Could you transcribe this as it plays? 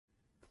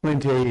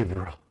went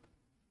Averill.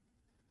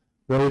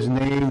 Those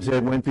names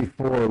that went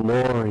before,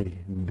 Lori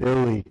and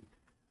Billy,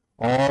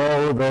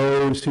 all of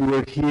those who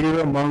were here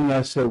among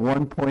us at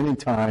one point in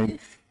time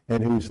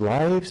and whose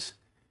lives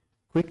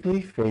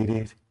quickly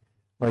faded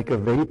like a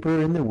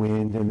vapor in the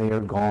wind, and they are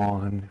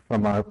gone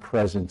from our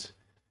presence,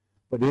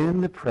 but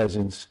in the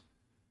presence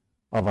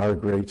of our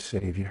great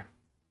Savior.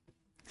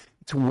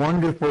 It's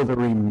wonderful to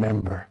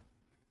remember.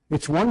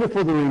 It's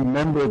wonderful to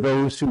remember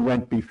those who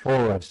went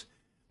before us,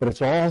 but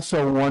it's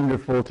also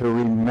wonderful to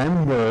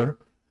remember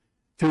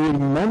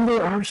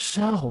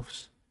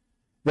ourselves,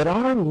 that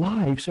our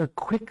lives are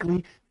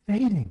quickly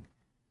fading.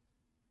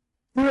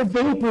 They're a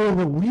vapor in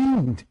the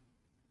wind.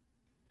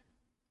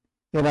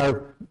 And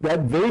that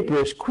vapor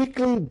is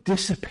quickly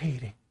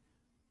dissipating.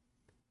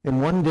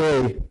 And one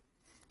day,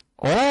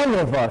 all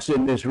of us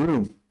in this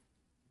room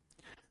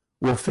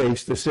will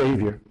face the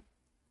Savior.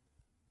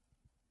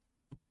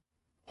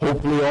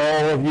 Hopefully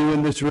all of you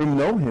in this room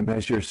know him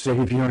as your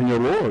Savior and your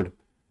Lord.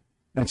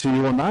 And so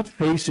you will not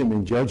face him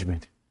in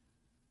judgment,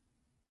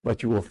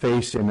 but you will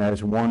face him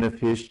as one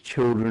of his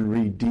children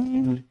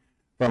redeemed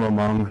from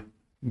among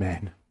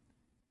men.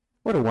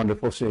 What a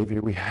wonderful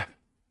Savior we have.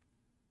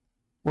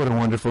 What a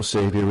wonderful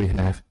Savior we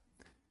have.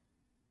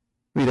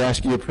 We'd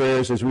ask your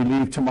prayers as we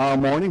leave tomorrow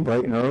morning,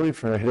 bright and early,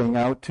 for heading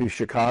out to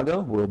Chicago.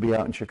 We'll be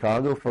out in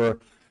Chicago for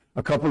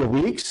a couple of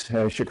weeks,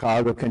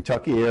 Chicago,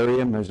 Kentucky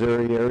area,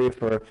 Missouri area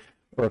for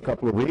a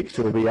couple of weeks.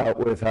 We'll be out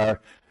with our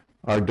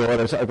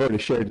daughters. I've already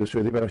shared this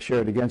with you, but I'll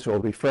share it again so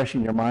it'll be fresh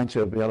in your mind, so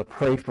you'll be able to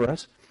pray for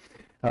us.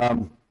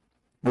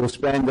 We'll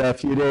spend a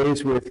few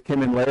days with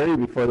Kim and Larry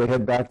before they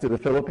head back to the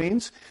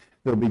Philippines.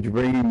 They'll be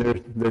bringing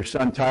their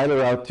son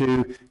Tyler out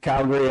to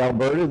Calgary,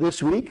 Alberta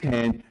this week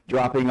and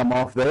dropping him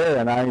off there.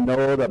 And I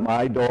know that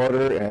my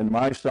daughter and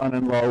my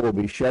son-in-law will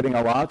be shedding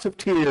lots of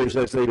tears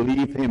as they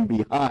leave him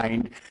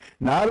behind,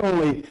 not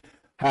only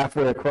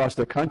halfway across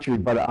the country,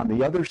 but on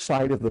the other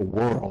side of the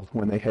world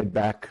when they head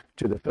back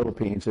to the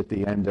Philippines at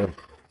the end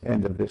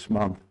of this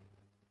month.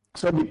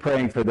 So I'll be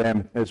praying for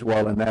them as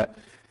well in that.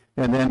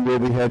 And then we'll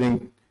be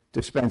heading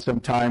to spend some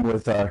time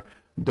with our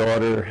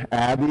daughter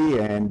Abby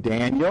and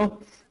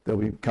Daniel. They'll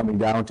be coming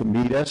down to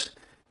meet us,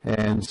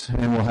 and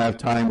we'll have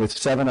time with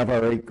 7 of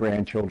our 8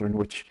 grandchildren,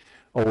 which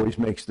always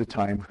makes the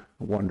time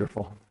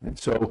wonderful. And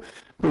so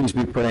please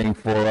be praying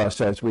for us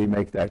as we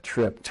make that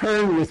trip.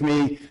 Turn with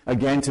me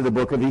again to the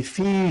book of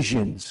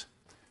Ephesians.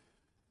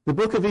 The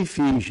book of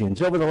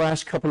Ephesians. Over the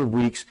last couple of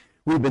weeks,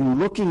 we've been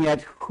looking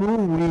at who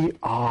we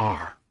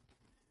are.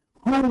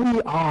 Who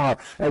we are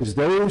as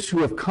those who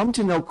have come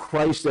to know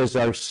Christ as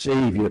our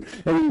Savior.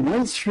 And we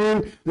went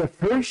through the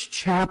first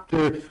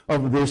chapter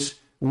of this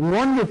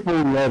wonderful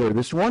letter,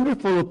 this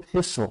wonderful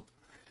epistle.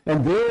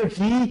 And there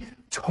he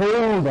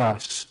told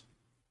us,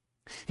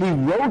 he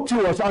wrote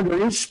to us under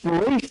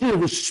inspiration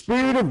of the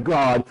Spirit of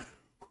God,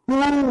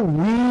 who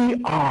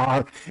we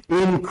are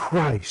in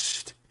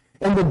Christ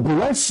and the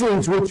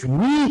blessings which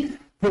we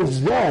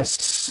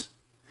possess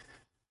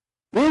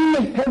in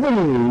the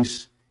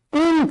heavenlies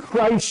in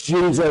Christ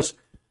Jesus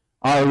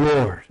our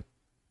Lord.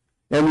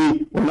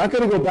 And we're not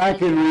going to go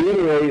back and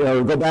reiterate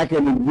or go back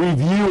and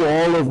review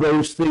all of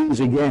those things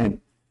again.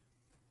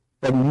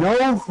 But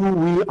know who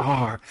we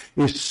are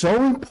is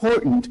so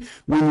important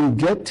when you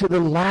get to the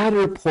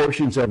latter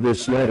portions of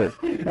this letter.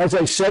 As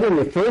I said in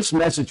the first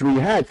message we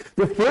had,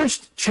 the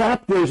first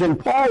chapters in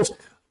Paul's,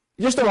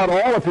 just about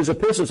all of his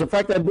epistles, in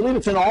fact, I believe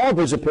it's in all of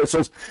his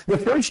epistles, the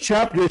first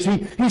chapters,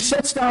 he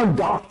sets down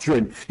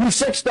doctrine, he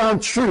sets down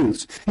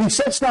truths, he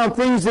sets down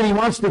things that he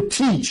wants to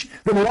teach,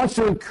 that he wants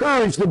to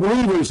encourage the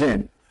believers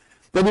in,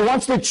 that he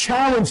wants to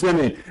challenge them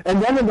in.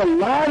 And then in the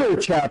latter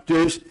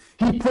chapters,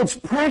 he puts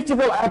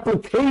practical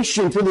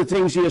application to the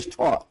things he has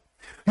taught.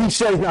 He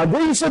says, now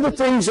these are the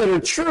things that are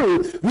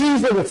true,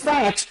 these are the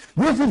facts,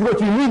 this is what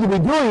you need to be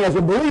doing as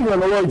a believer in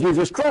the Lord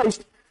Jesus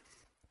Christ.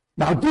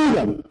 Now do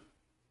them.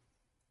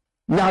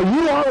 Now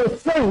you are a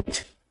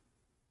saint,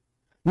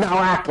 now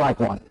act like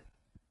one.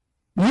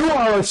 You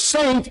are a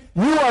saint,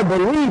 you are a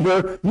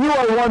believer, you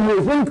are one who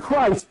is in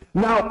Christ,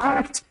 now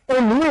act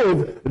and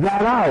live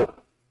that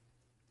out.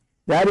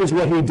 That is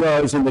what he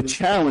does in the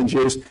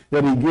challenges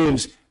that he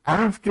gives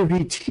after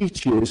he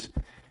teaches,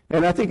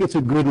 and I think it's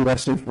a good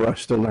lesson for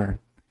us to learn.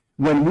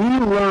 When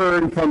we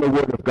learn from the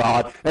Word of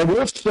God, and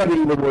we're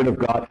studying the Word of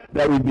God,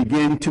 that we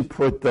begin to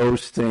put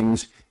those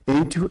things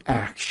into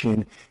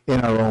action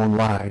in our own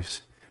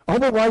lives.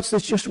 Otherwise,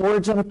 it's just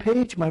words on a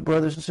page, my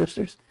brothers and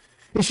sisters.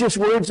 It's just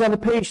words on a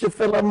page to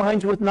fill our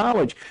minds with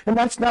knowledge. And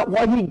that's not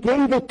why he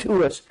gave it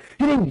to us.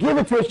 He didn't give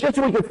it to us just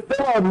so we could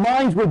fill our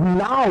minds with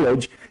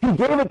knowledge. He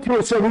gave it to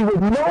us so we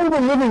would know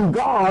the living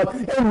God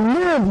and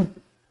live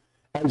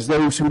as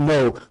those who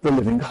know the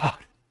living God.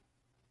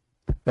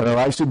 That our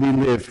lives would be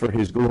lived for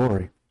his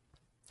glory.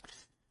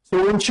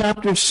 So in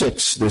chapter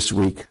 6 this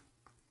week,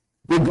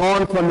 we've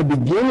gone from the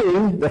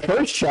beginning, the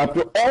first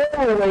chapter,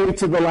 all the way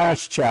to the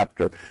last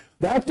chapter.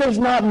 That does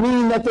not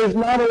mean that there's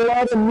not a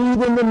lot of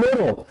meat in the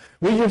middle.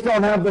 We just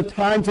don't have the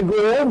time to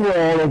go over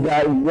all of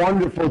that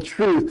wonderful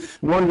truth,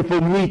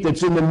 wonderful meat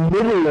that's in the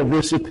middle of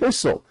this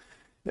epistle.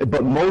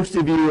 But most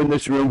of you in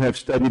this room have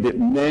studied it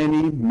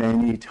many,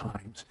 many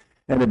times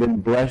and have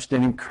been blessed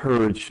and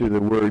encouraged through the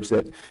words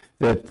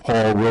that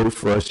Paul wrote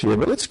for us here.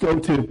 But let's go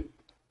to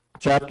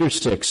chapter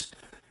 6,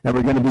 and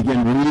we're going to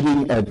begin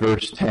reading at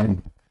verse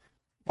 10.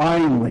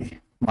 Finally,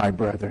 my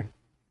brethren,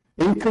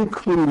 in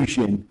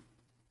conclusion,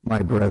 my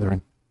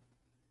brethren,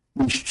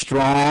 be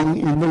strong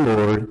in the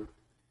Lord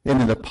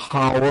and in the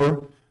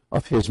power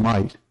of his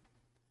might.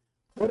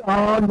 Put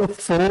on the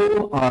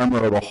full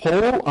armor, the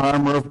whole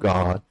armor of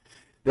God,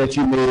 that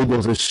you may be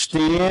able to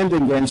stand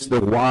against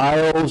the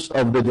wiles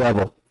of the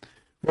devil.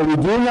 For we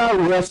do not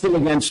wrestle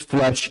against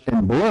flesh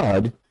and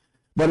blood,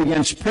 but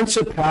against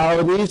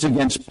principalities,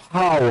 against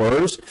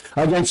powers,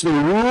 against the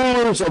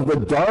rulers of the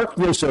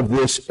darkness of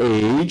this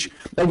age,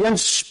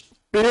 against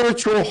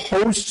spiritual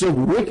hosts of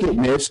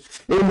wickedness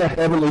in the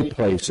heavenly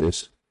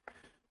places.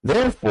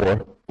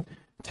 Therefore,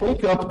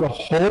 take up the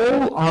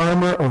whole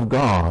armor of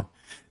God,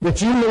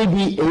 that you may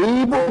be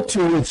able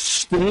to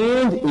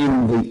withstand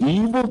in the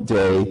evil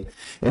day,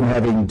 and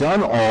having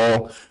done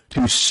all,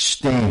 to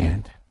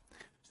stand.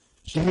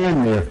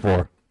 Stand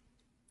therefore,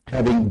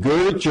 having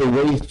girded your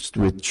waist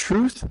with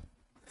truth,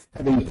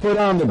 having put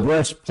on the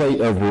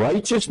breastplate of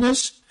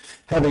righteousness,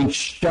 having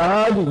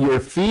shod your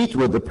feet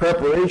with the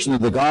preparation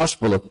of the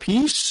gospel of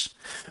peace,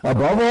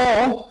 above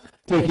all,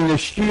 taking the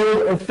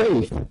shield of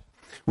faith,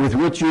 with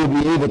which you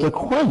will be able to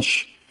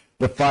quench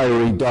the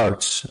fiery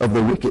darts of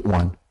the wicked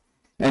one,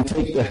 and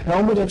take the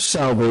helmet of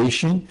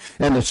salvation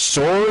and the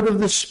sword of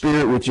the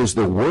Spirit, which is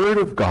the word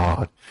of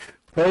God,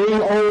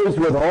 praying always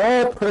with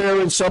all prayer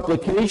and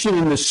supplication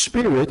in the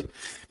Spirit,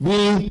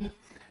 being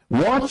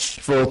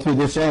watchful to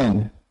this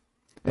end,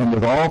 and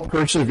with all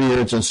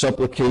perseverance and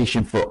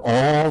supplication for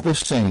all the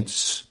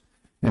saints.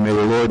 And may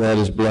the Lord add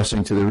his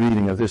blessing to the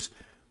reading of this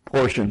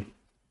portion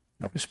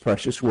of his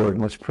precious word.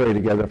 And let's pray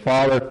together.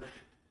 Father,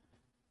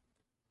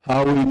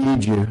 how we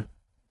need you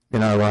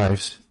in our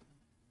lives.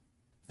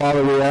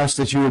 Father, we ask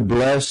that you would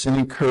bless and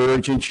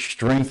encourage and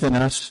strengthen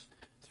us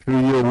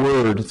through your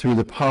word, through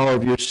the power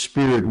of your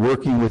Spirit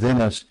working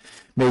within us.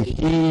 May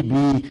he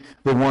be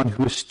the one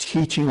who is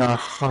teaching our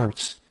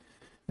hearts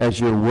as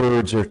your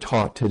words are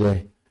taught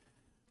today.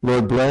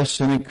 Lord,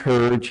 bless and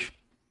encourage,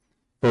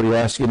 for we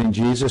ask it in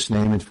Jesus'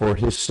 name and for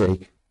his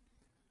sake.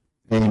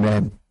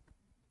 Amen.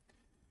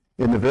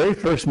 In the very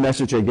first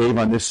message I gave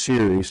on this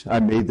series,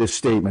 I made this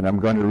statement. I'm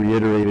going to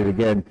reiterate it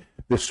again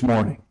this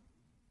morning.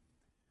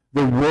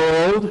 The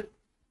world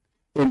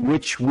in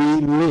which we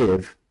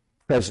live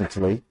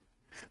presently,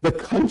 the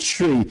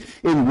country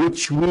in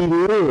which we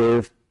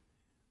live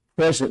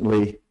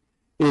presently,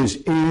 is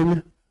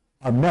in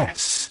a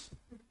mess.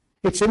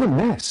 It's in a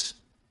mess.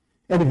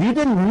 And if you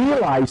didn't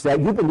realize that,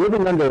 you've been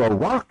living under a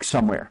rock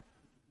somewhere.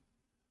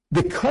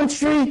 The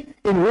country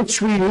in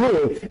which we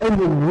live and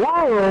the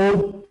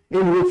world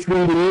in which we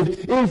live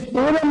is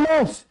in a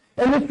mess.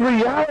 And this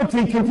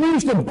reality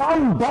continues to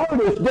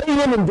bombard us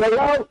day in and day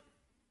out.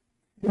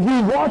 If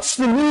you watch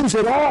the news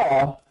at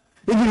all,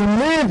 if you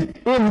live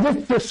in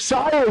this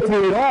society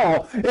at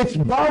all, it's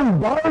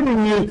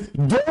bombarding you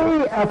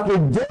day after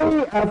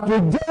day after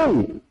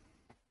day.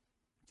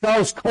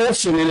 Charles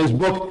Colson, in his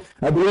book,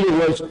 I believe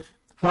it was,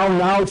 How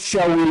Now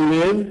Shall We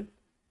Live?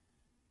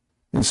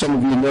 And some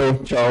of you know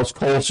Charles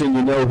Colson,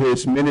 you know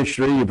his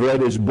ministry, you've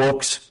read his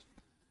books.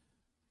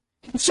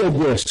 He said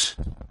this: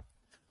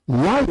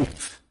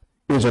 life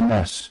is a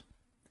mess,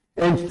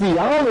 and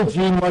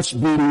theology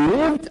must be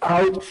lived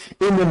out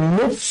in the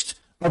midst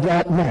of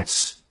that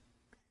mess.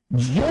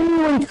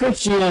 Genuine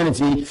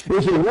Christianity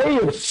is a way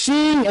of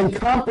seeing and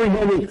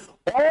comprehending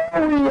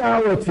all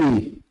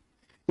reality.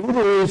 It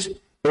is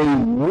a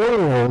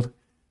world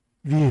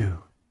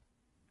view.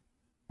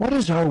 What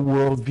is our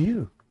world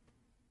view?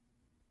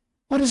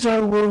 What is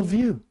our world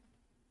view?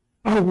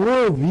 Our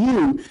world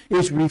view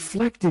is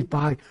reflected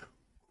by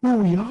who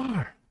we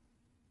are.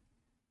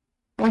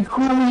 By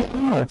who we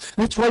are.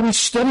 That's why we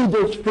studied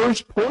those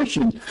first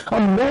portions.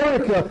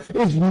 America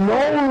is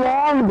no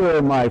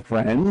longer, my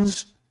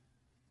friends,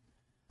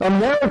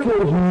 America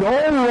is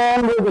no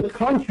longer the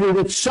country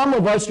that some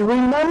of us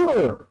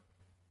remember.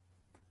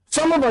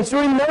 Some of us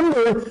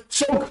remember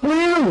so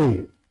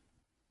clearly.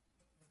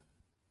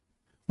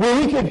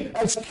 Where we could,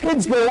 as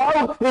kids, go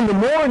out in the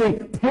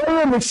morning,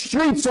 play in the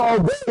streets all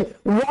day,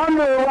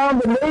 wander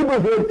around the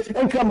neighborhood,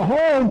 and come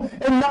home,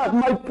 and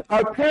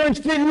our parents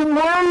didn't even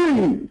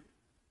worry.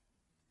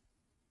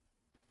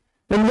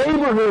 The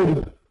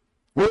neighborhood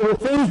where the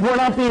things were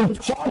not being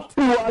taught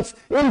to us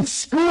in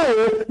school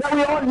that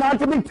we ought not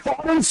to be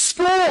taught in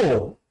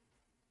school.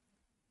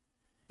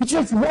 It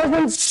just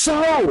wasn't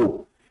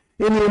so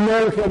in the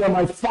America that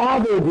my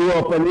father grew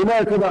up in, the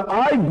America that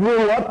I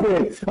grew up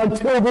in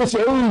until this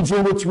age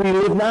in which we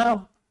live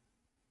now.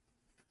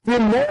 The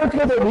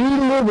America that we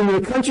live in,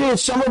 the country that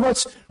some of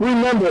us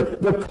remember,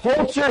 the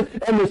culture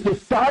and the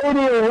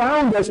society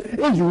around us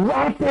is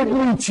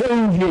rapidly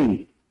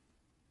changing.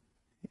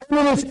 And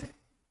it is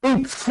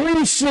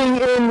increasing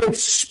in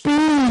its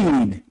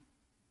speed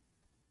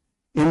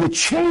in the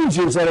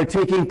changes that are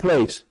taking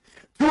place,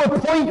 to a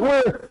point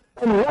where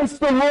unless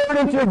the Lord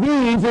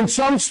intervenes in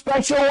some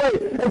special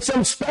way and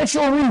some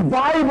special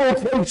revival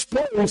takes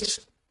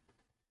place,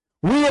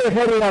 we are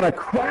heading on a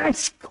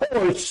crash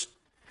course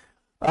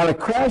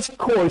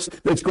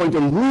that's going to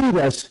lead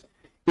us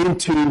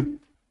into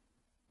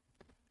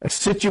a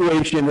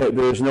situation that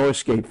there's no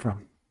escape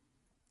from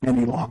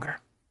any longer.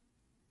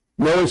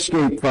 No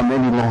escape from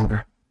any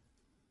longer.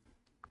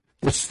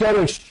 The set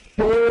of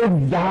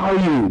shared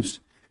values,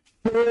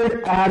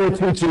 shared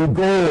attitudes and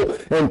goals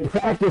and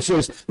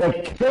practices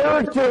that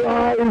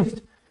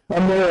characterized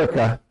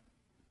America,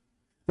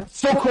 the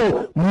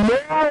so-called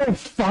moral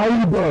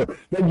fiber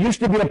that used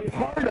to be a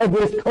part of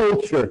this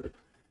culture,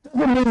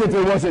 doesn't mean that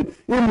there wasn't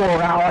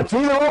immorality.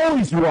 There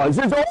always was.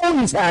 There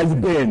always has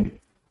been.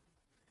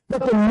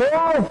 But the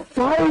moral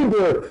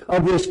fiber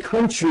of this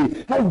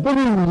country has been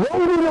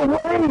eroded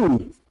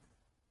away.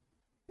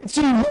 It's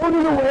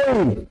eroded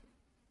away.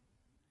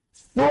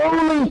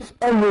 Slowly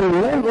and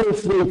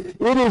relentlessly,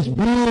 it is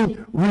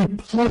being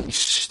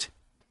replaced.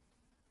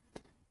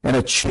 And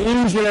a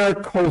change in our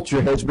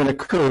culture has been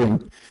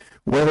occurring,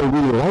 whether we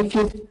like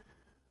it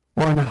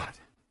or not.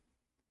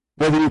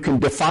 Whether you can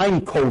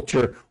define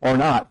culture or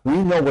not, we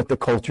know what the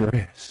culture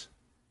is.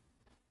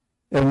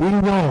 And we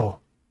know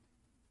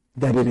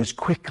that it is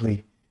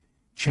quickly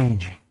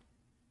changing.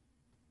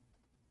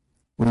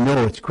 We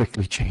know it's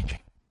quickly changing.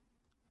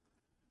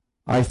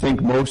 I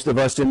think most of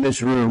us in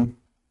this room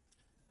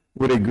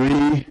would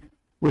agree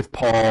with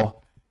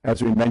Paul,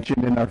 as we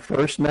mentioned in our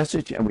first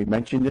message and we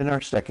mentioned in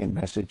our second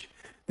message,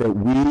 that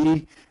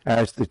we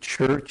as the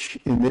church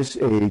in this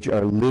age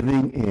are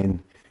living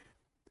in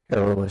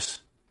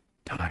perilous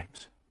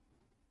times.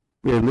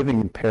 We are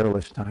living in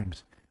perilous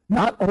times.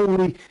 Not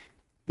only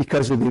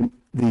because of the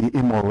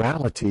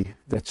immorality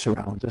that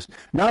surrounds us,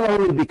 not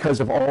only because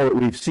of all that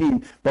we've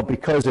seen, but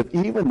because of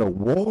even the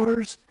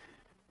wars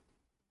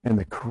and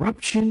the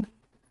corruption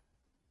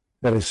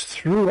that is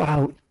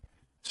throughout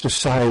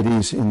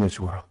societies in this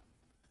world.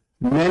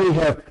 Many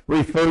have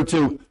referred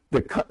to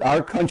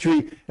our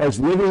country as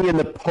living in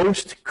the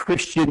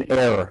post-Christian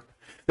era,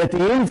 that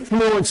the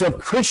influence of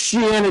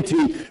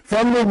Christianity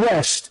from the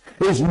West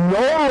is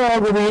no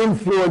longer the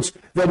influence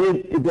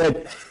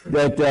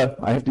that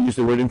I have to use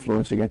the word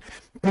influence again,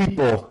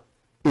 people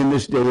in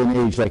this day and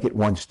age like it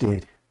once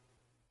did.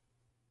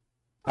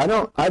 I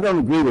don't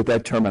agree with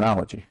that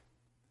terminology.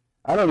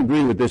 I don't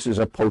agree with this as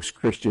a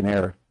post-Christian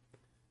era.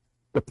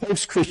 The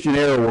post-Christian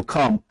era will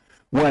come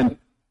when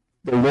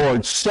the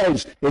Lord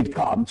says it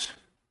comes.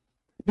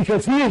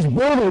 Because he is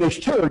building his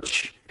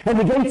church, and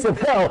the gates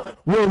of hell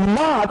will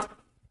not.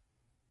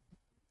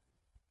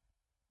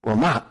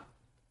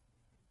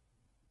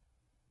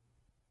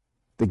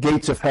 The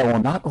gates of hell will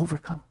not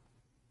overcome.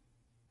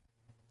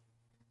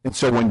 And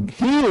so when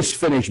he is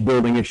finished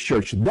building his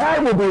church,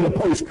 that will be the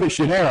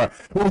post-Christian era,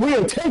 when we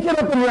are taken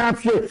up in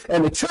rapture,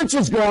 and the church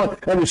is gone,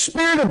 and the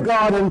Spirit of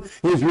God and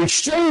his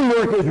restraining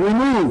work is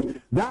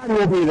removed. That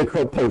will be the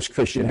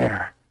post-Christian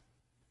era.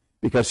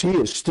 Because he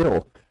is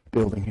still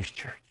building his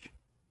church.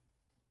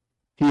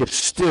 He is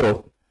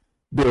still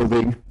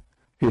building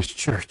his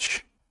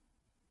church.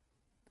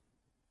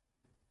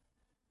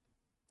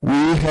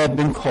 We have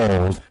been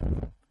called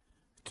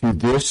to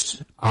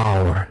this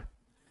hour.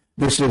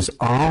 This is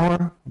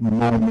our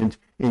moment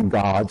in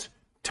God's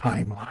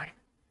timeline.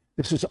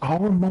 This is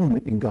our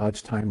moment in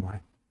God's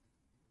timeline,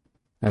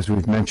 as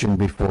we've mentioned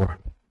before.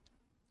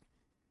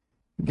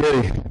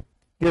 Gary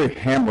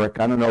Hamrick,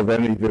 I don't know if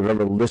any of you have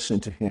ever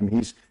listened to him.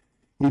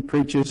 He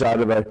preaches out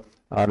of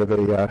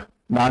a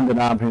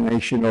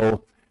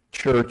non-denominational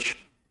church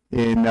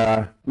in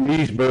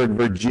Leesburg,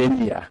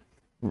 Virginia,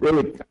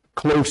 really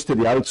close to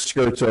the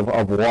outskirts of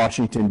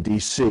Washington,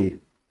 D.C.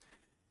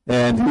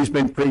 And he's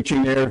been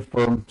preaching there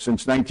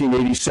since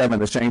 1987,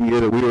 the same year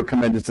that we were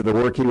commended to the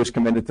work. He was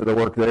commended to the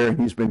work there, and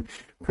he's been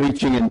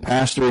preaching and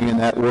pastoring in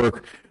that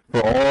work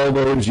for all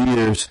those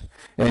years.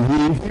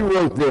 And he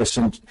wrote this,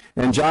 and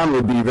John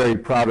would be very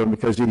proud of him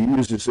because he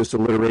uses this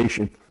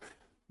alliteration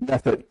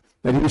method.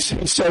 And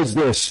he says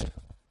this: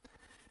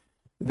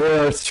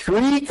 there are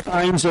three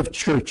kinds of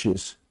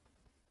churches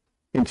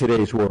in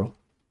today's world.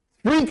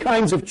 Three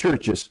kinds of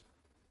churches.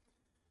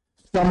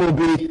 Some will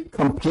be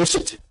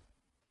complicit,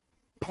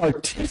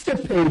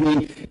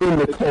 participating in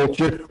the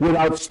culture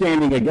without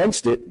standing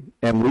against it.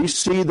 And we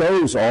see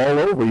those all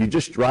over. You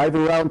just drive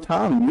around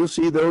town and you'll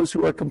see those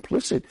who are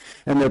complicit.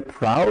 And they're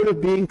proud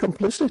of being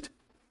complicit.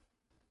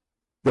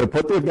 They'll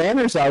put their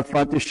banners out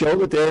front to show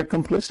that they're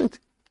complicit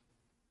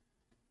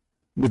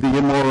with the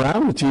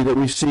immorality that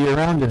we see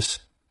around us.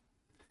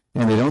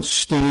 And they don't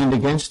stand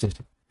against it.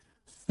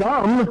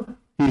 Some,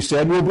 he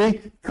said, will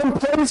be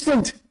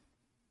complacent.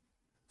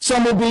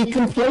 Some will be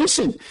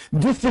complacent,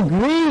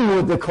 disagreeing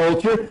with the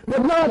culture,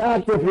 but not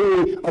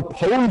actively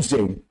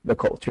opposing the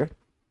culture.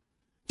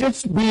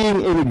 Just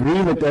being in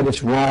agreement that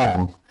it's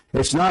wrong,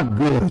 it's not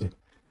good.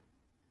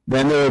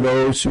 Then there are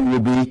those who will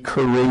be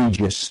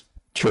courageous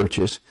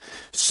churches,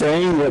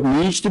 saying what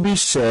needs to be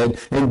said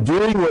and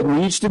doing what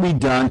needs to be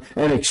done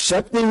and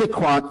accepting the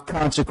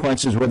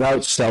consequences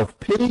without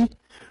self-pity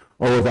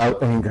or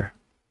without anger.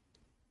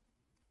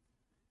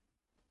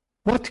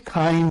 What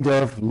kind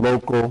of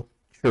local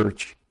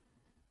church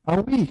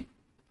are we?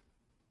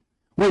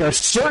 We are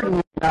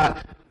certainly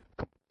not,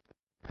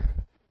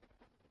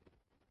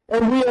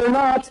 and we are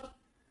not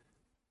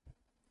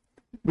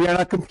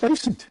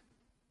complacent.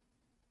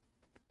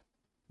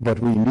 But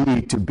we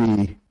need to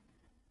be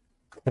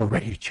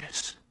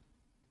courageous.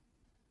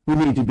 We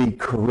need to be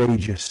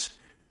courageous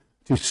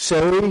to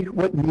say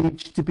what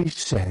needs to be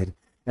said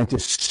and to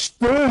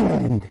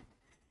stand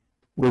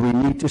where we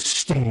need to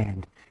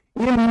stand.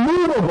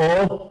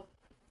 Immovable,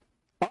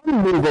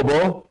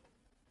 unmovable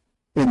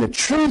in the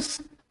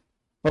truth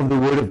of the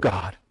Word of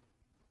God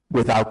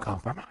without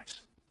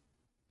compromise.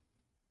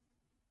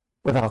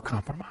 Without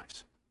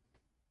compromise.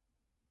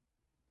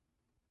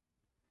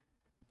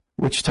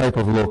 Which type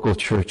of local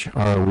church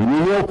are we? We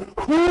know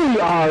who we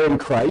are in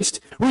Christ.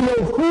 We know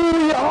who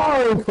we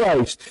are in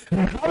Christ.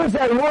 And how does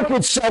that work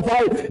itself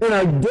out in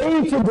our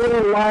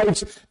day-to-day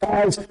lives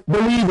as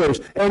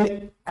believers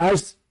and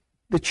as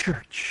the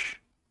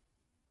church?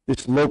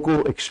 This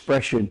local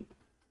expression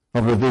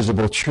of the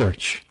visible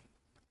church.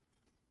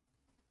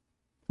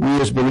 We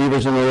as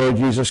believers in the Lord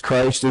Jesus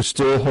Christ who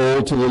still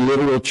hold to the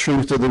literal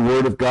truth of the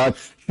Word of God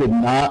should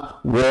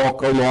not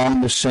walk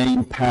along the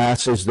same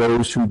paths as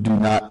those who do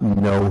not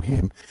know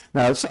Him.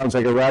 Now, it sounds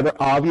like a rather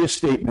obvious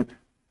statement.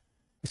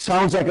 It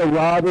sounds like a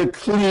rather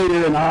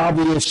clear and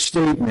obvious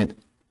statement.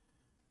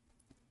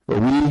 But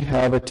we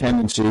have a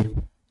tendency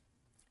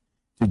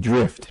to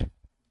drift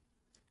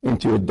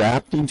into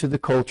adapting to the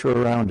culture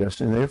around us,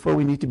 and therefore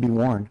we need to be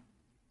warned.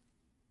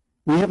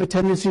 We have a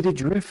tendency to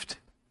drift.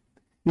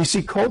 You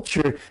see,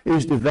 culture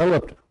is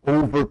developed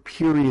over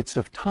periods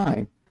of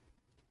time.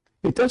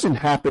 It doesn't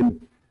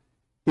happen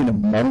in a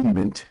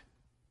moment.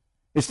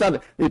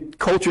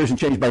 Culture isn't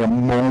changed by a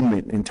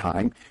moment in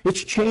time.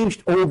 It's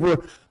changed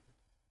over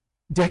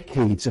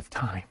decades of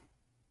time.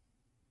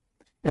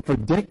 And for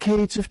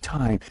decades of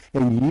time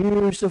and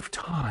years of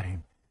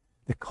time,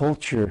 the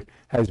culture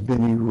has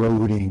been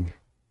eroding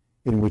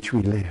in which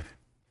we live.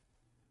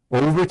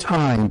 Over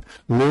time,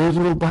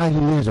 little by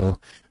little,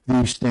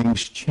 these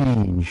things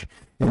change.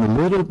 And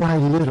little by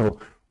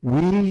little,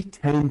 we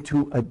tend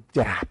to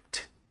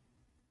adapt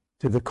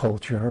to the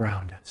culture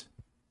around us.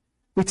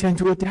 We tend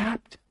to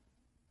adapt.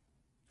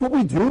 What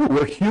we do,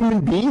 we're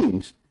human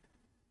beings.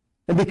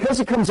 And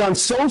because it comes on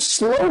so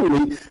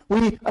slowly,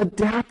 we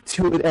adapt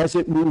to it as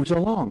it moves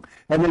along.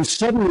 And then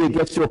suddenly it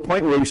gets to a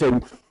point where you say,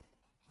 how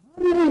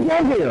did we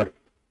get here?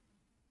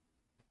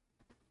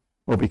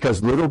 Well,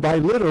 because little by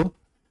little,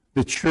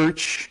 the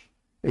church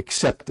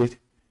accepted.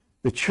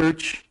 The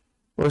church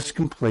was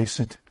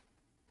complacent.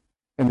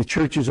 And the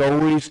church is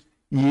always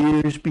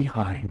years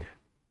behind,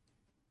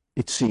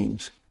 it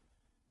seems.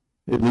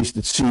 At least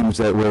it seems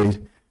that way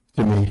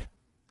to me.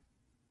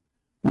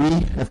 We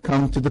have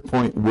come to the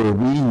point where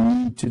we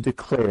need to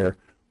declare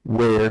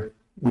where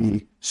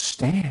we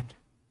stand.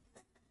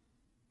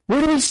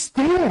 Where do we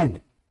stand?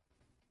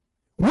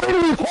 Where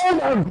do we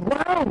hold our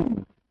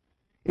ground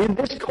in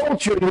this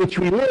culture in which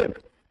we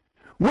live?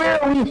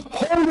 Where are we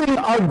holding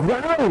our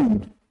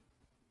ground?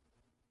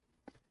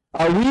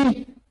 Are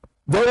we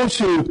those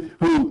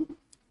who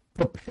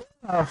prepare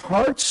our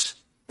hearts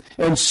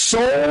and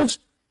souls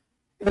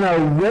and are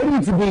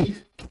ready to be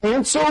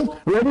canceled,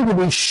 ready to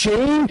be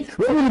shamed,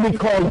 ready to be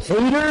called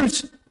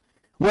haters,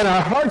 when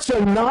our hearts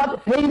are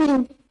not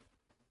hating?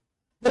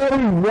 Are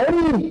we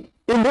ready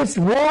in this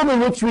world in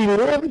which we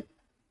live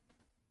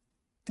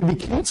to be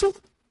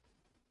canceled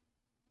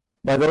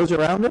by those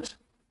around us?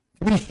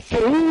 To be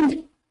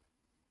shamed?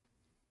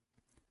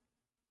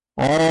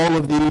 All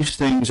of these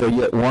things are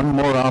yet one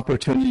more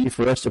opportunity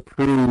for us to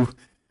prove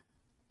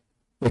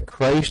that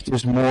Christ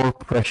is more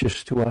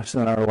precious to us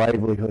than our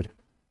livelihood.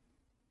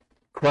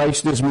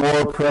 Christ is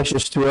more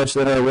precious to us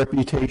than our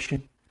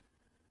reputation.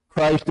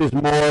 Christ is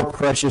more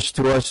precious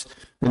to us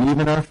than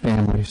even our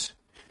families.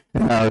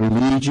 And our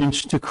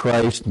allegiance to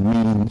Christ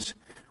means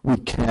we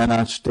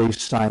cannot stay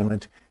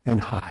silent and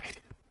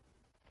hide.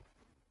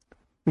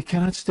 We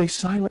cannot stay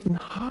silent and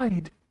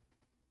hide.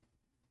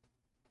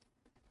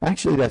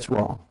 Actually, that's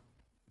wrong.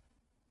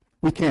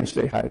 We can't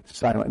stay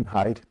silent and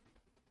hide.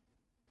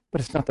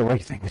 But it's not the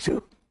right thing to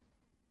do.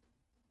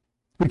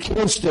 We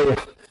can't stay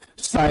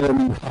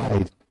silent and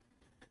hide.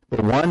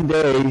 But one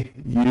day,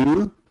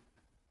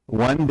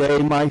 one day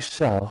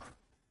myself,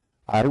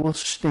 I will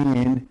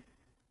stand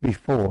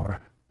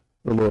before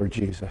the Lord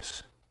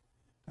Jesus.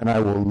 And I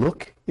will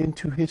look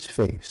into His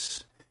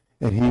face.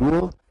 And He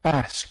will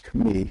ask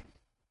me,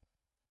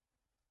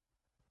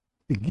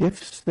 the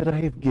gifts that I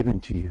have given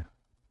to you,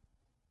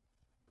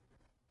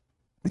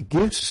 the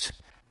gifts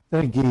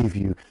that I gave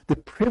you, the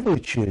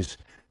privileges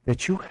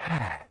that you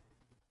had,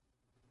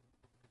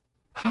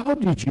 how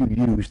did you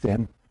use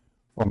them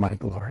for my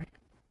glory?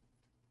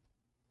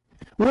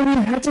 When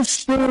you had to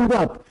stand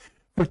up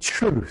for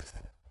truth,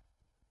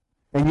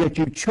 and yet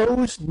you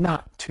chose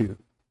not to,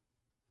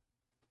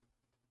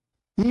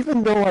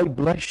 even though I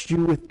blessed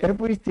you with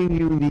everything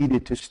you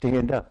needed to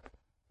stand up,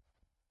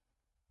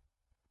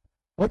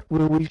 what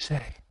will we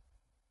say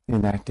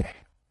in that day?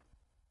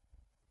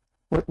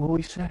 What will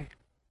we say?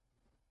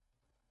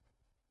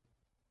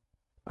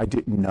 I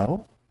didn't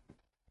know.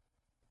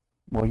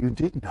 Well, you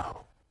did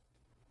know.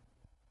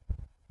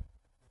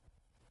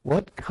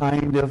 What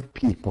kind of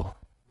people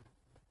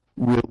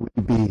will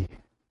we be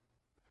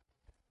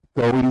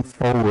going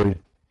forward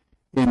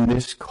in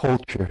this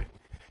culture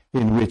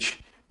in which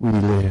we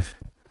live?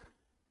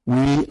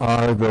 We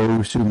are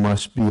those who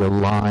must be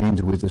aligned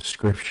with the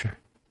Scripture.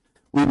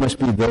 We must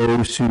be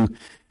those who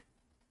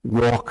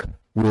walk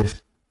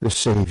with the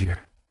Savior.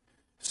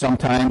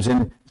 Sometimes,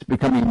 and it's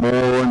becoming more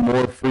and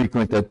more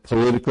frequent, that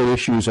political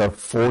issues are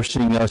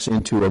forcing us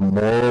into a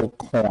moral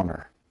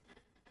corner.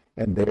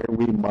 And there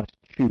we must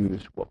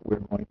choose what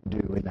we're going to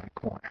do in that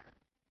corner.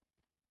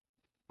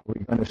 Are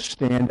we going to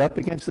stand up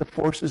against the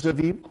forces of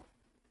evil?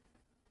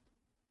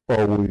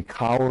 Or will we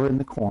cower in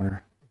the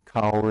corner,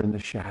 cower in the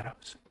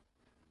shadows?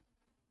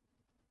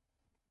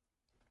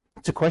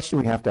 It's a question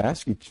we have to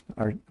ask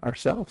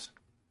ourselves.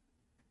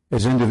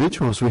 As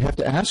individuals, we have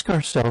to ask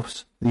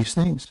ourselves these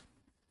things.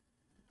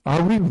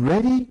 Are we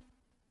ready?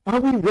 Are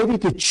we ready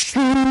to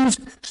choose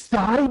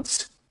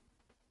sides?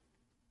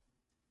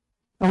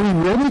 Are we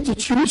ready to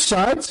choose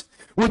sides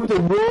with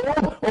the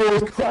world or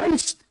with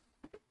Christ?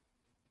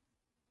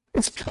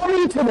 It's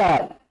coming to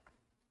that.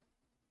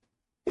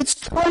 It's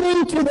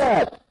coming to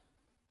that.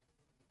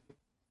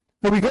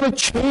 Are we going to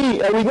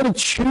change? Are we going to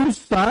choose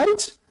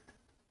sides?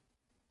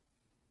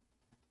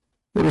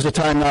 There was a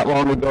time not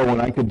long ago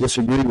when I could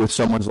disagree with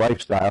someone's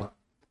lifestyle,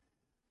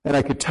 and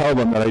I could tell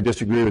them that I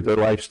disagree with their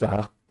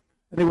lifestyle,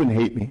 and they wouldn't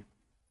hate me.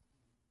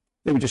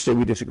 They would just say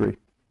we disagree,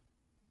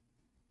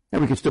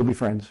 and we could still be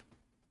friends.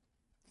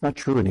 It's not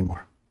true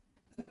anymore.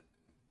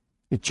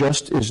 It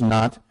just is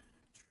not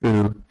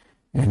true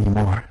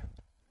anymore.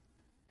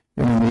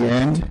 And in the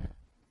end,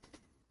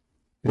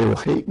 they will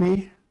hate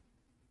me,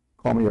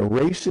 call me a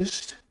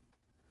racist,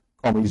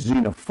 call me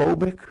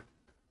xenophobic,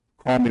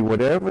 call me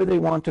whatever they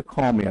want to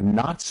call me, a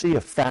Nazi, a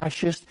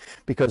fascist,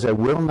 because I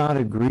will not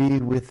agree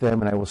with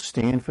them and I will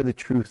stand for the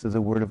truth of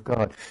the Word of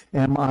God.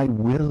 Am I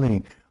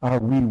willing? Are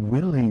we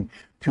willing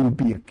to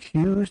be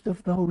accused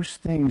of those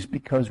things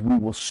because we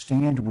will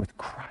stand with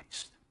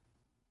Christ?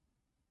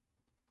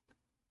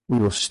 We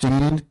will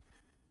stand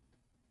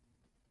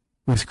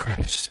with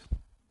Christ.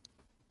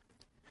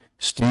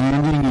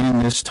 Standing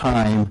in this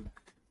time,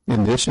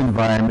 in this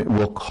environment,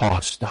 will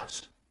cost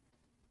us.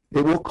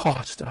 It will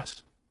cost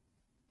us.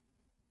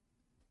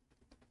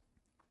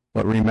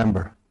 But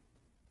remember,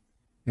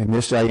 and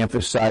this I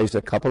emphasized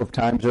a couple of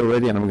times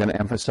already, and I'm going to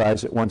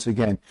emphasize it once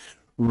again.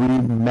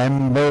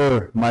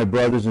 Remember, my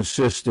brothers and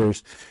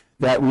sisters,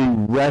 that we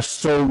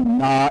wrestle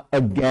not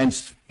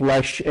against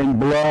flesh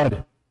and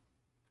blood,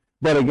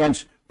 but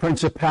against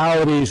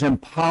principalities and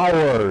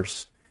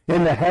powers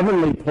in the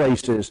heavenly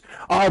places.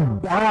 Our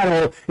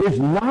battle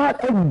is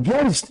not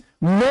against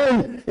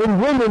men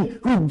and women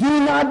who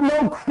do not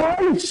know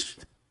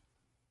Christ.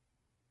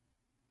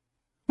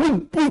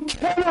 We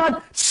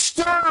cannot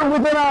stir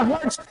within our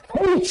hearts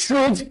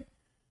hatred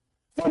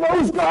for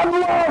those God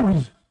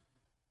loves.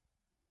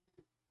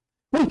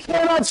 We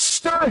cannot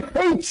stir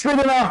hatred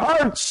in our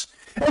hearts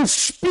and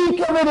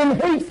speak of it in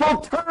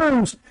hateful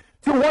terms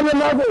to one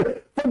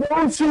another for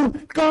those who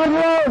God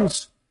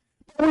loves.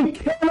 We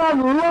cannot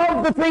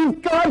love the things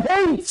God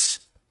hates.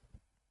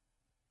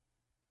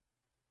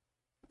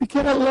 We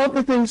cannot love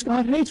the things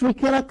God hates. We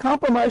cannot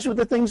compromise with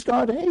the things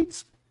God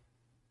hates.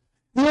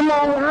 The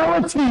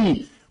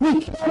immorality. We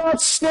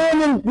cannot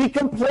stand and be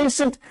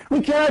complacent.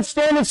 We cannot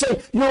stand and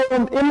say, your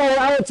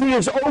immorality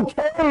is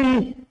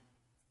okay.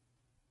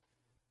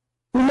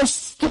 We must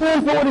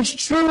stand for what is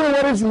true and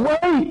what is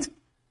right.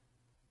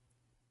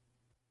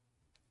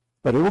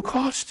 But it will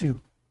cost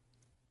you.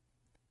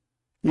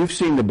 You've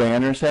seen the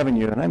banners, haven't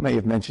you? And I may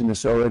have mentioned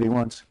this already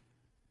once.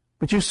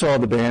 But you saw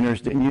the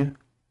banners, didn't you?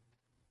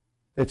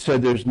 It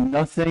said there's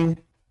no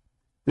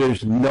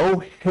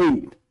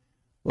hate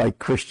like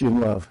Christian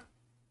love.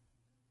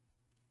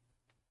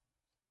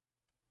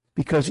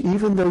 Because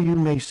even though you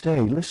may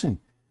say, listen,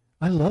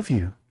 I love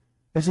you.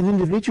 As an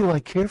individual, I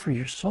care for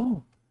your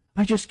soul.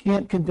 I just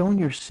can't condone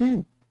your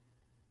sin.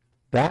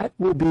 That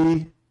will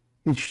be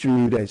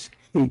construed as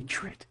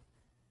hatred.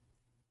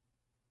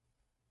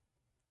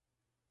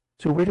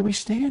 So where do we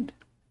stand?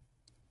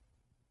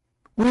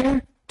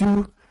 Where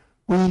do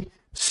we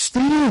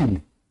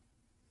stand?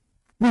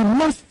 We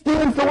must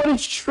stand for what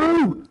is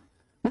true.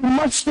 We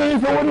must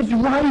stand for what is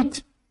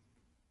right.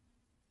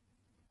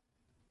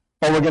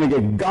 Or we're going to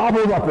get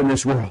gobbled up in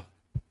this world.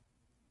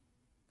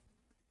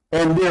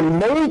 And there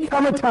may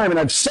come a time, and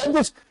I've said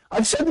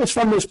this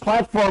from this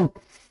platform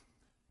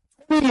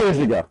 20 years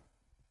ago.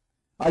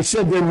 I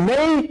said there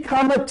may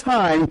come a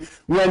time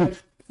when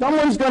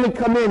someone's going to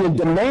come in and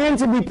demand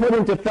to be put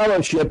into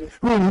fellowship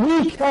whom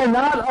we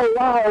cannot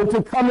allow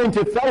to come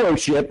into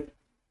fellowship,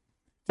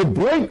 to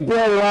break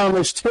bread around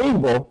this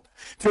table,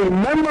 to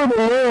remember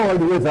the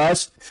Lord with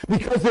us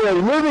because they are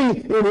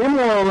living in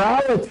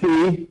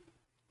immorality.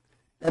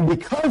 And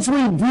because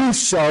we do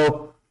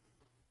so,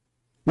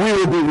 we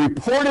will be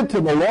reported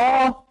to the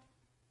law.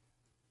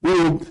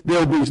 There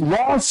will be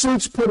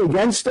lawsuits put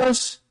against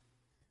us.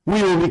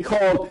 We will be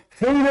called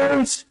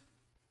haters.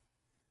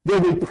 There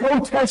will be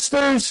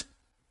protesters,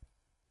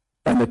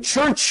 and the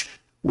church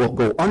will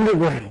go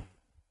underground.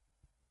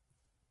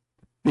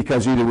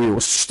 Because either we will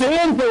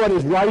stand for what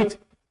is right,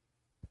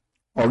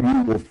 or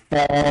you will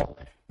fall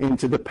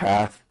into the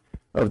path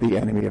of the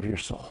enemy of your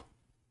soul.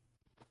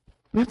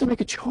 You have to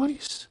make a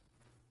choice.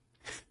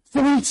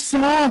 So we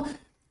saw,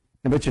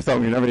 I bet you thought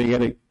we were never going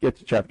to get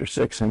to chapter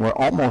 6, and we're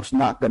almost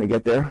not going to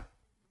get there.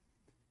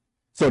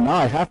 So now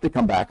I have to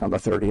come back on the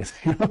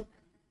 30th.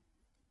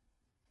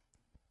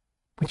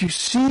 But you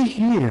see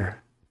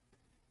here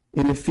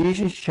in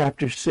Ephesians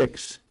chapter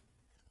 6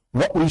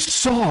 what we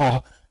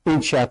saw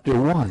in chapter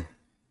 1.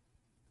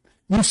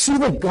 You see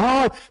that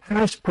God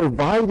has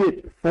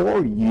provided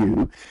for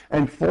you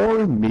and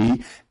for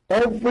me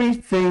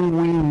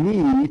everything we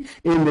need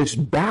in this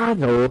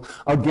battle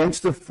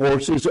against the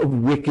forces of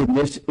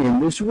wickedness in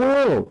this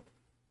world.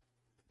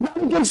 Not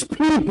against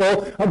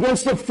people,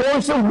 against the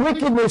force of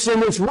wickedness in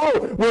this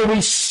world, where we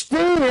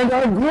stand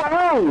our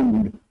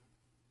ground.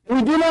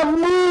 We do not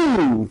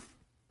move.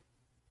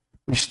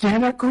 We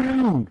stand our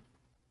ground.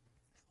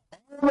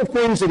 All the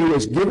things that he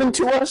has given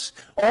to us,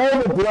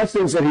 all the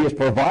blessings that he has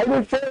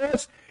provided for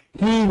us,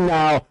 he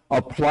now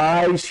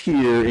applies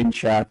here in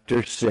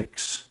chapter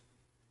 6.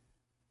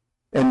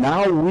 And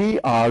now we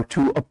are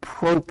to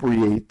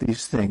appropriate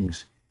these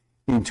things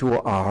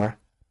into our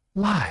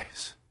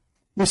lives.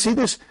 You see,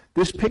 this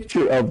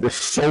picture of the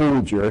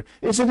soldier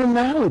is an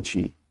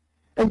analogy.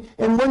 And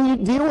when you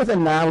deal with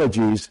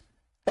analogies,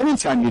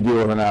 anytime you deal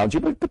with an analogy,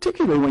 but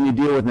particularly when you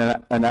deal with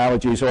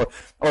analogies, or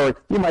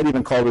you might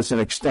even call this an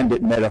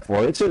extended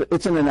metaphor, it's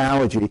an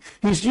analogy.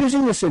 He's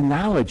using this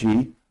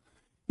analogy.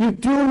 You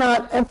do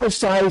not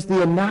emphasize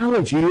the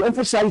analogy. You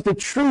emphasize the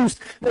truth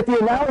that the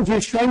analogy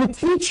is trying to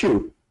teach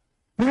you.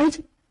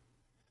 Right?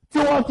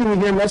 Too often you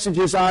hear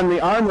messages on the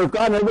armor of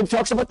God, and everybody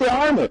talks about the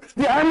armor.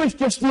 The armor is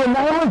just the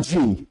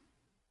analogy.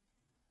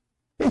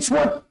 It's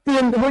what the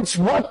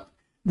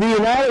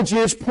analogy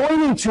is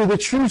pointing to, the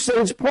truth that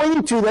it's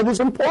pointing to that is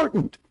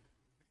important.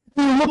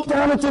 You look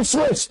down at this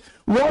list.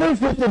 What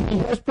is it that he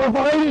has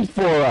provided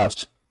for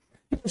us?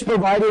 He has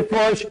provided for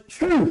us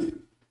truth.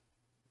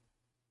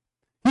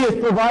 He has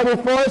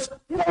provided for us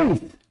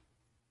faith.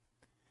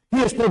 He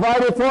has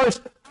provided for us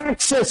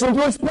access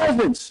into his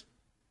presence.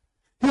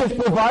 He has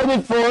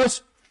provided for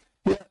us.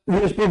 He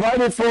has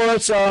provided for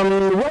us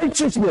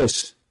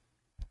righteousness.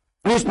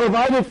 He has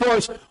provided for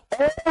us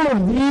all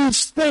of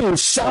these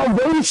things,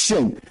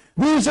 salvation.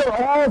 These are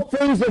all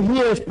things that he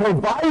has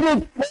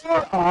provided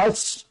for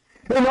us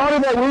in order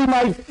that we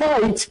might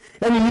fight.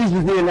 And he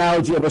uses the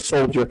analogy of a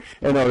soldier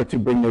in order to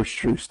bring those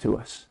truths to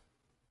us.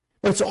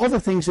 But it's all the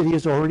things that he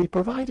has already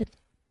provided.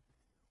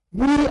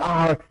 We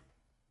are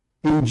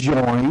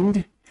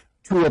enjoined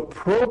to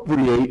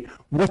appropriate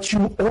what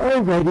you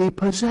already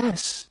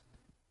possess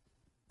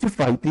to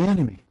fight the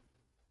enemy.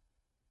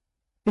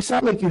 It's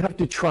not like you have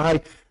to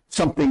try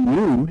something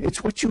new.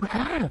 It's what you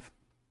have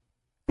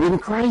in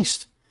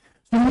Christ.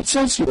 So it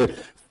says here,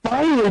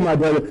 finally, my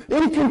brother,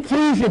 in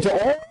conclusion to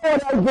all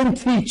that I've been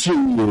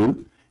teaching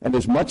you, and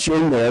there's much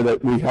in there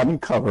that we haven't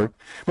covered,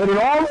 but in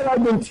all that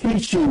I've been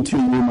teaching to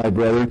you, my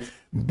brethren,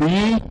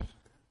 be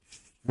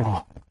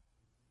strong.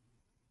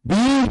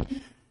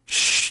 Be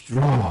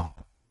strong.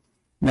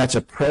 And that's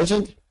a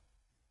present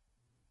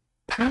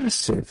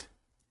passive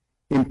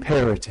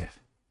imperative.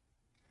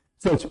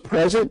 So it's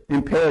present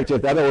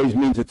imperative. That always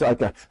means it's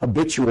like a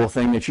habitual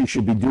thing that you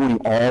should be doing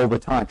all the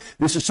time.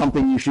 This is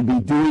something you should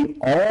be doing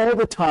all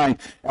the time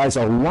as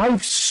a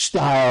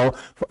lifestyle,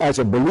 as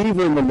a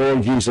believer in the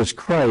Lord Jesus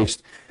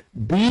Christ.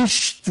 Be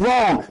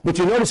strong. But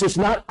you notice it's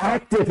not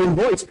active in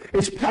voice.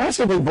 It's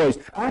passive in voice.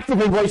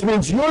 Active in voice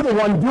means you're the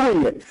one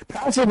doing it.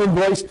 Passive in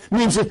voice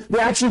means that the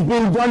action is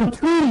being done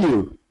to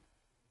you.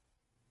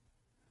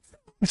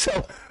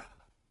 So,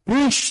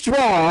 be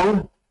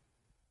strong.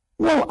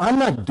 Well, I'm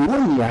not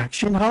doing the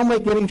action. How am I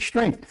getting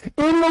strength?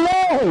 In the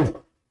Lord.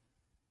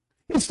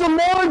 It's the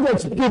Lord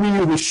that's giving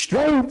you the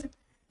strength.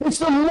 It's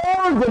the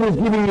Lord that is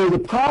giving you the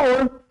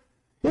power.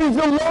 It's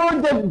the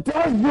Lord that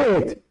does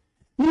it.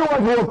 You are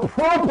to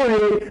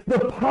appropriate the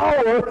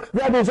power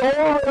that is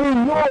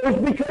already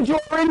yours because you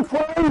are in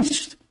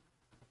Christ.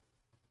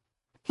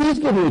 He's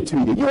giving it to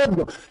you.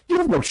 You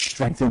have no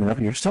strength in and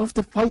of yourself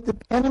to fight the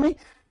enemy.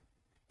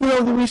 You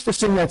know, we used to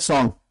sing that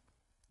song.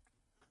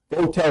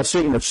 Go tell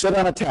Satan to sit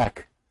on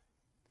attack.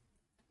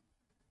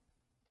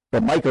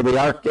 But Michael the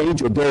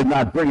archangel dared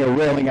not bring a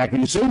railing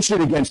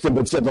accusation against him,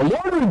 but said, the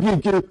Lord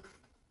rebuke you.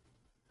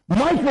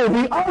 Michael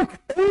the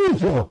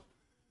archangel,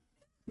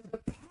 the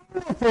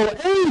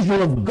powerful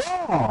angel of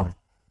God,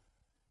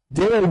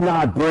 dared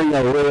not bring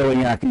a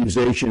railing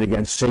accusation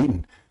against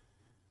Satan,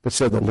 but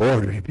said, the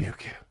Lord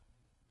rebuke you.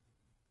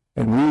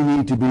 And we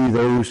need to be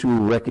those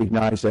who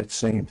recognize that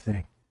same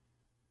thing.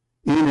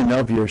 In and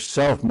of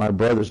yourself, my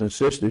brothers and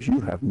sisters, you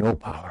have no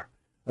power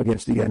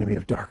against the enemy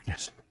of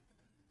darkness.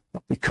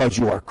 But because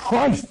you are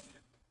Christ.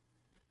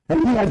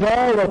 And he has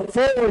all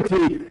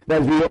authority,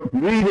 as we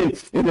read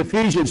in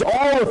Ephesians,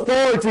 all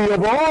authority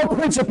over all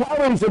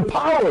principalities and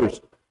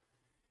powers.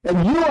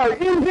 And you are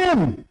in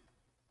him.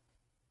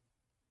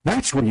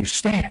 That's where you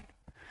stand.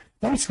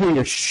 That's where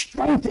your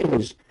strength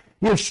is.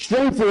 Your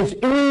strength is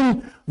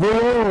in the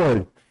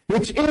Lord.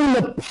 It's in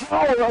the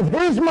power of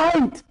His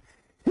might.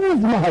 His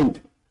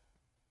might.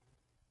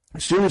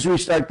 As soon as we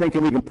start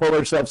thinking we can pull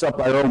ourselves up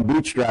by our own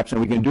bootstraps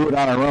and we can do it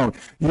on our own,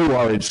 you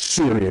are in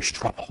serious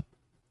trouble.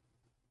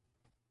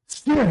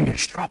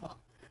 Serious trouble.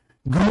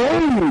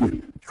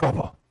 Grave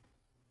trouble.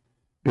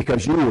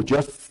 Because you will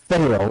just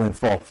fail and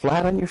fall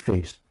flat on your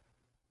face.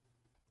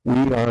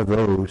 We are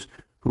those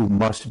who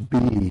must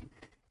be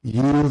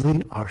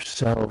yielding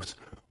ourselves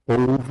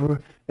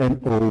over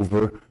and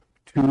over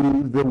to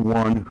the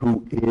one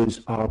who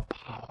is our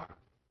power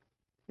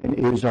and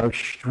is our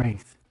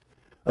strength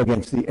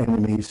against the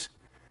enemies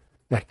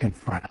that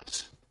confront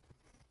us.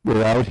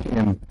 Without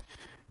Him,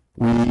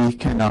 we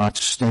cannot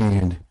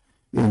stand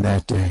in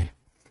that day.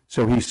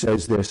 So he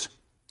says this,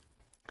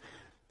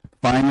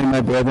 finally,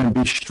 my brethren,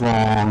 be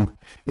strong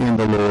in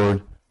the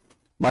Lord.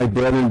 My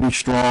brethren, be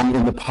strong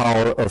in the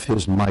power of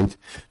His might.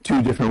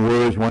 Two different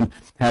words. One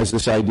has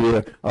this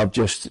idea of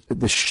just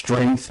the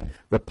strength,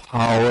 the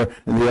power,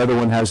 and the other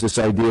one has this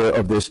idea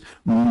of this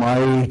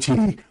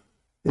mighty,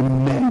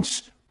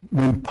 immense,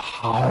 and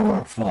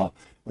powerful.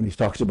 When he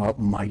talks about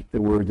might,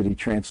 the word that he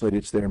translated,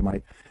 it's there,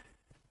 might.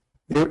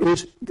 There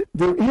is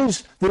no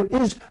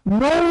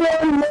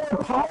one more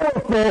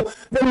powerful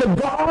than the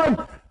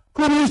God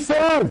who we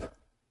serve.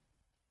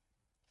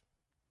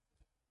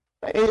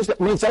 Is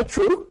that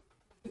true?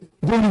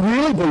 Do you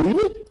really believe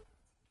it?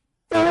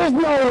 There is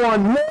no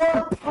one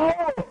more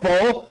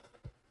powerful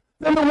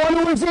than the one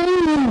who is in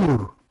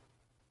you.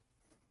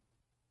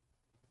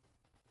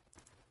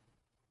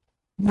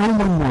 No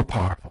one more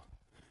powerful.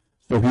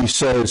 So he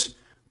says,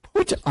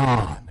 put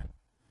on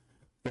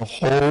the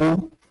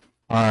whole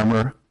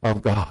armor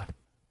of God.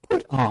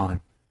 Put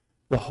on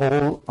the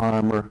whole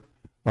armor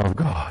of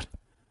God.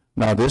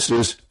 Now this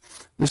is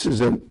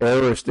an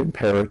aorist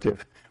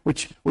imperative,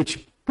 which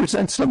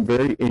presents some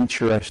very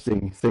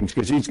interesting things,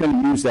 because he's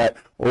going to use that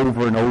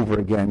over and over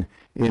again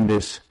in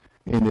this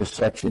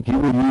section. He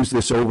will use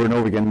this over and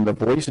over again, and the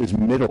voice is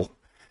middle.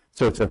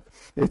 So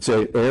it's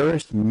a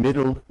aorist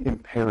middle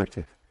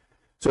imperative.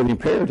 So the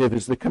imperative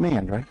is the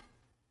command, right?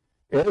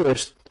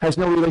 Aorist has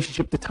no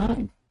relationship to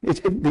time.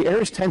 The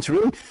aorist tense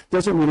really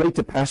doesn't relate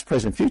to past,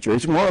 present, future.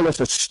 It's more or less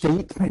a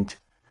statement,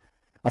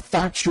 a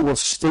factual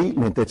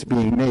statement that's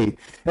being made.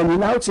 And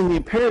now it's in the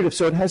imperative,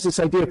 so it has this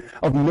idea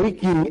of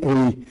making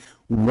a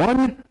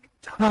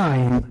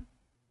one-time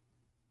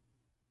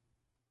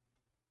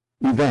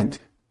event.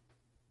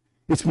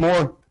 It's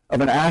more of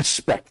an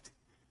aspect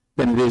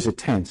than it is a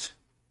tense.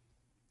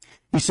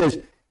 He says,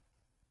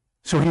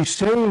 so he's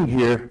saying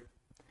here,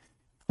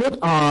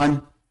 put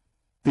on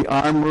the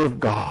armor of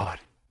God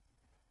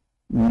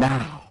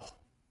now.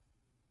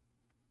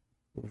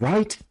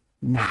 Right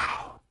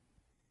now.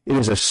 It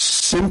is a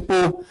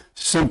simple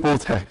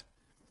text.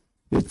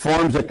 It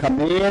forms a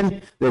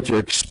command that you're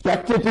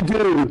expected to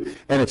do,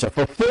 and it's a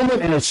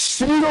fulfillment in a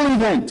single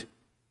event.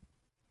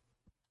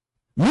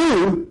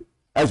 You,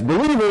 as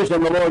believers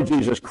in the Lord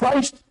Jesus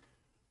Christ,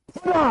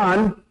 put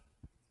on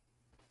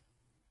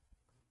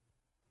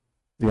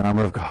the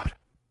armor of God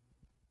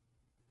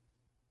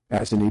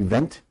as an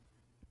event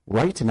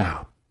right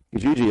now.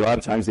 Because usually a lot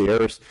of times the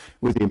aorist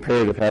with the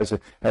imperative has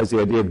the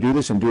idea of do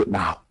this and do it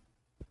now.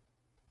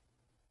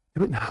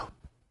 Do it now.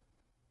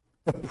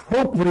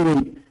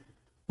 Appropriate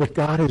what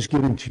God has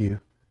given to you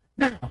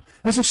now.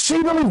 As a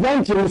single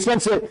event in the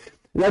sense that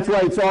that's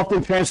why it's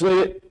often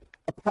translated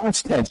a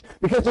past tense.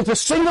 Because it's a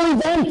single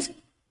event.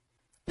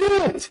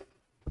 Do it.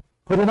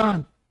 Put it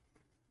on.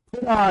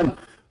 Put on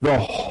the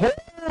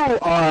whole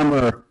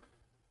armor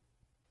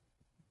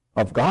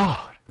of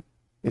God.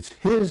 It's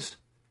His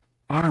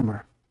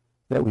armor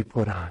that we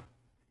put on.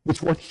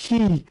 It's what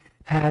He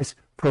has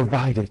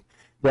provided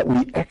that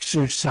we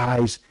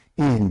exercise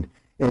in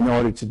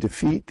order to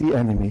defeat the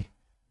enemy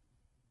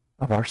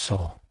of our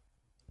soul.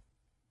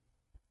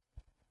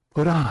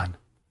 Put on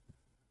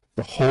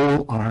the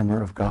whole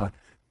armor of God.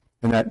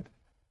 And that,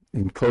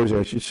 in closing,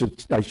 I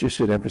just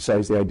should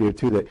emphasize the idea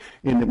too that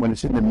when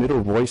it's in the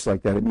middle voice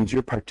like that, it means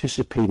you're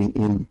participating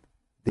in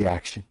the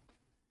action.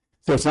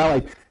 So it's not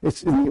like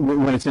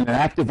when it's in an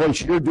active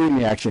voice, you're doing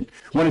the action.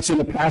 When it's in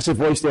the passive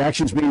voice, the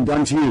action's being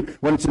done to you.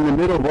 When it's in the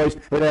middle voice,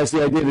 it has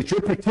the idea that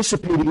you're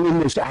participating in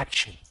this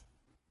action.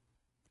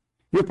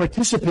 You're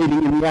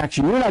participating in the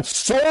action. You're not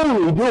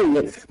solely doing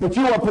it, but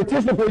you are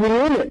participating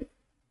in it.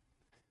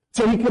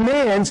 So he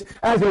commands,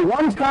 as a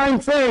one-time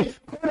thing,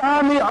 put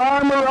on the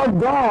armor of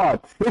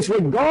God. It's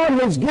what God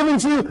has given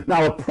to you.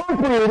 Now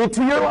appropriate it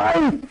to your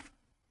life.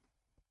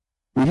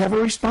 We have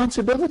a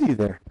responsibility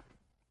there.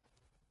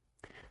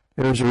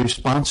 There's a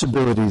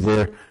responsibility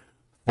there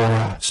for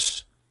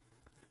us.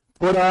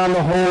 Put on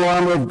the whole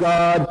armor of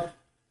God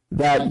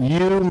that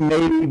you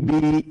may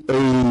be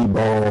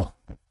able.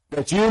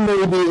 That you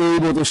may be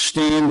able to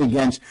stand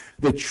against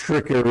the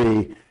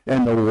trickery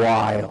and the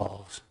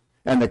wiles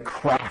and the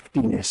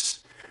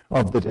craftiness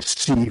of the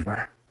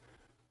deceiver,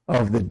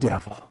 of the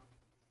devil.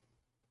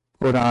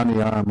 Put on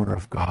the armor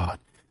of God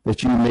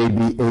that you may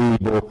be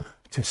able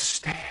to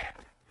stand.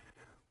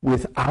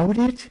 Without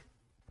it,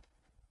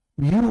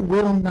 you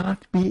will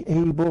not be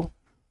able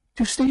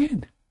to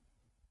stand.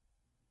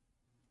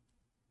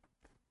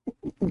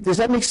 Does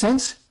that make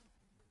sense?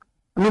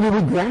 I mean, do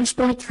we grasp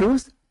that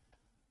truth?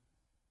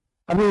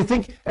 I mean, I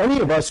think any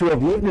of us who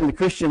have lived in the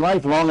Christian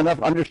life long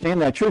enough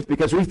understand that truth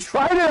because we've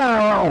tried it on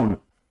our own.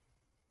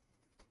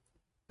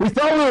 We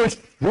thought we were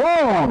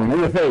strong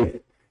in the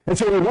faith. And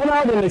so we went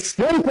out in the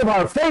strength of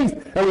our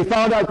faith, and we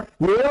found out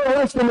you don't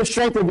rest in the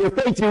strength of your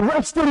faith. You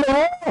rest in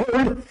the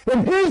Lord,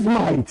 in His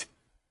might.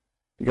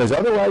 Because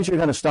otherwise you're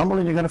going to stumble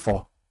and you're going to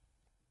fall.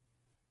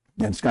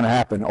 And it's going to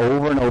happen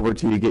over and over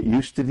until you get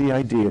used to the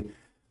idea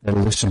that,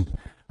 listen,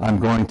 I'm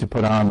going to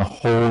put on the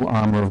whole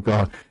armor of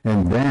God,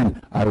 and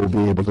then I will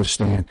be able to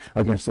stand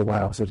against the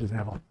wiles of the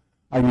devil.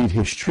 I need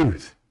His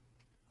truth.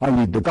 I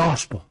need the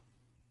gospel.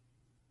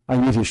 I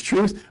need His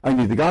truth. I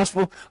need the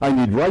gospel. I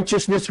need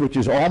righteousness, which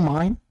is all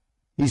mine.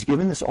 He's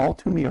given this all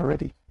to me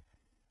already.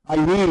 I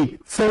need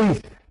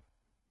faith.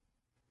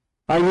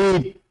 I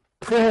need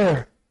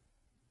prayer.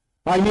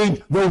 I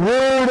need the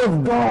Word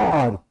of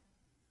God.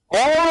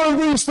 All of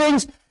these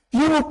things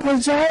you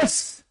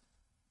possess.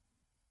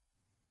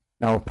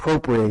 Now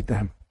appropriate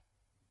them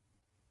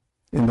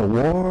in the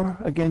war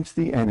against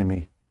the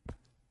enemy.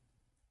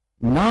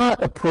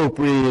 Not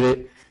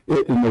appropriate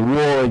it in the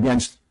war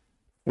against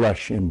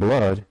flesh and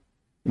blood,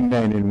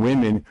 men and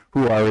women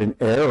who are in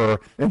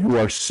error and who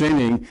are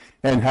sinning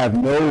and have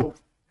no,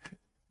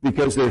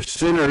 because they're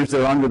sinners,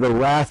 they're under the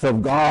wrath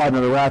of God,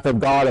 and the wrath of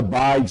God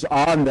abides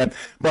on them.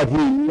 But He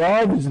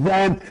loves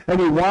them,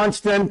 and He wants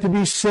them to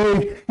be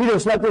saved. He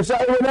does not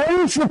desire that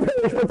any should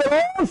perish, but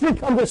that all should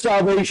come to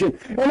salvation.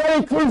 And that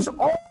includes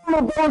all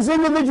of those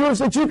individuals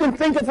that you can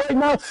think of right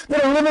now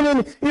that are living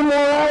in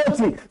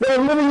immorality, that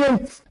are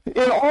living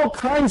in all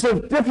kinds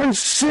of different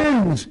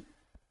sins.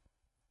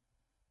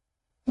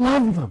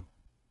 Love them.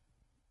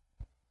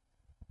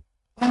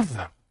 Love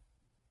them.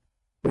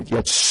 But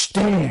yet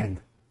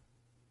stand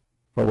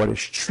for what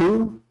is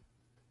true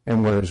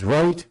and what is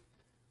right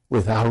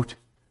without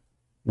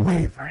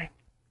wavering,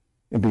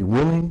 and be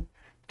willing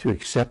to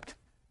accept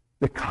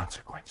the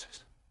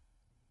consequences.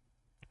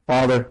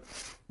 Father,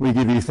 we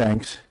give you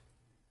thanks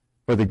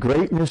for the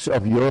greatness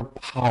of your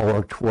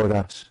power toward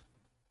us,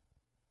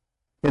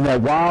 and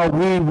that while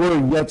we were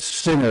yet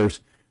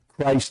sinners,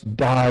 Christ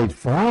died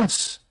for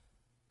us.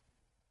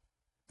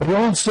 But He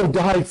also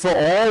died for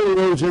all of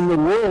those in the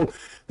world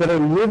that are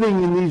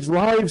living in these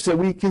lives that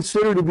we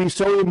consider to be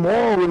so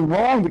immoral and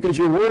wrong because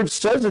your word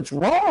says it's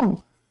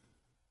wrong.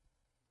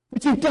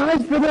 But you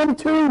died for them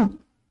too.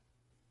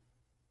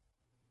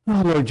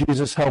 Oh, Lord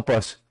Jesus, help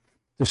us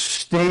to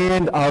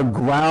stand our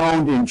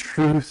ground in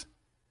truth,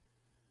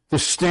 to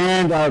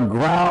stand our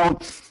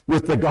ground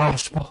with the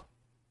gospel,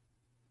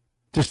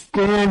 to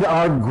stand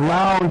our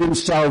ground in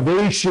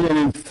salvation and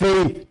in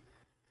faith,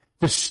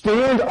 to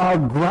stand our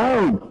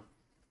ground,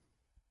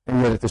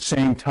 and yet at the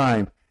same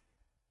time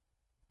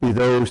be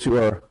those who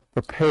are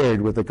prepared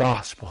with the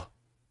gospel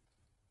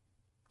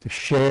to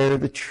share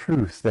the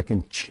truth that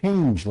can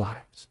change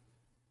lives,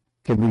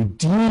 can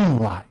redeem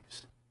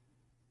lives.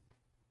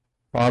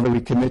 Father,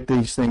 we commit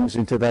these things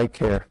into thy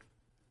care,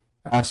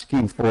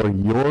 asking for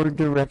your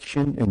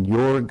direction and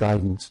your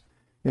guidance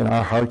in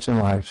our hearts and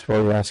lives.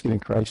 For we ask it in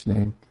Christ's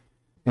name.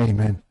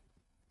 Amen.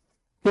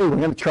 Okay, we're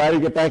going to try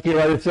to get back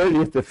here on the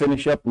 30th to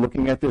finish up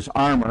looking at this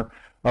armor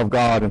of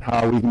God and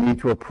how we need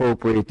to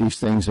appropriate these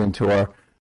things into our